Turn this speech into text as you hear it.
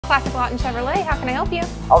Classic Lawton Chevrolet. How can I help you?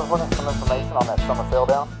 I was looking for some information on that summer sale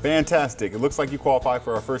down. Fantastic. It looks like you qualify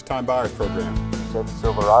for our first-time buyers program. Chevy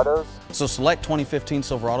Silverados. So select 2015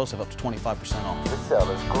 Silverados have up to 25% off. This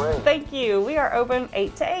sale is great. Thank you. We are open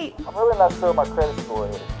 8 to 8. I'm really not sure my credit score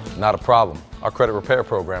is. Not a problem. Our credit repair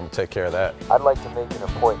program will take care of that. I'd like to make an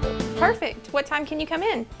appointment. Perfect. What time can you come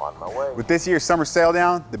in? On my way. With this year's summer sale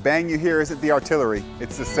down, the bang you hear isn't the artillery,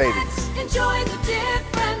 it's the savings. Enjoy the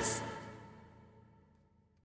difference.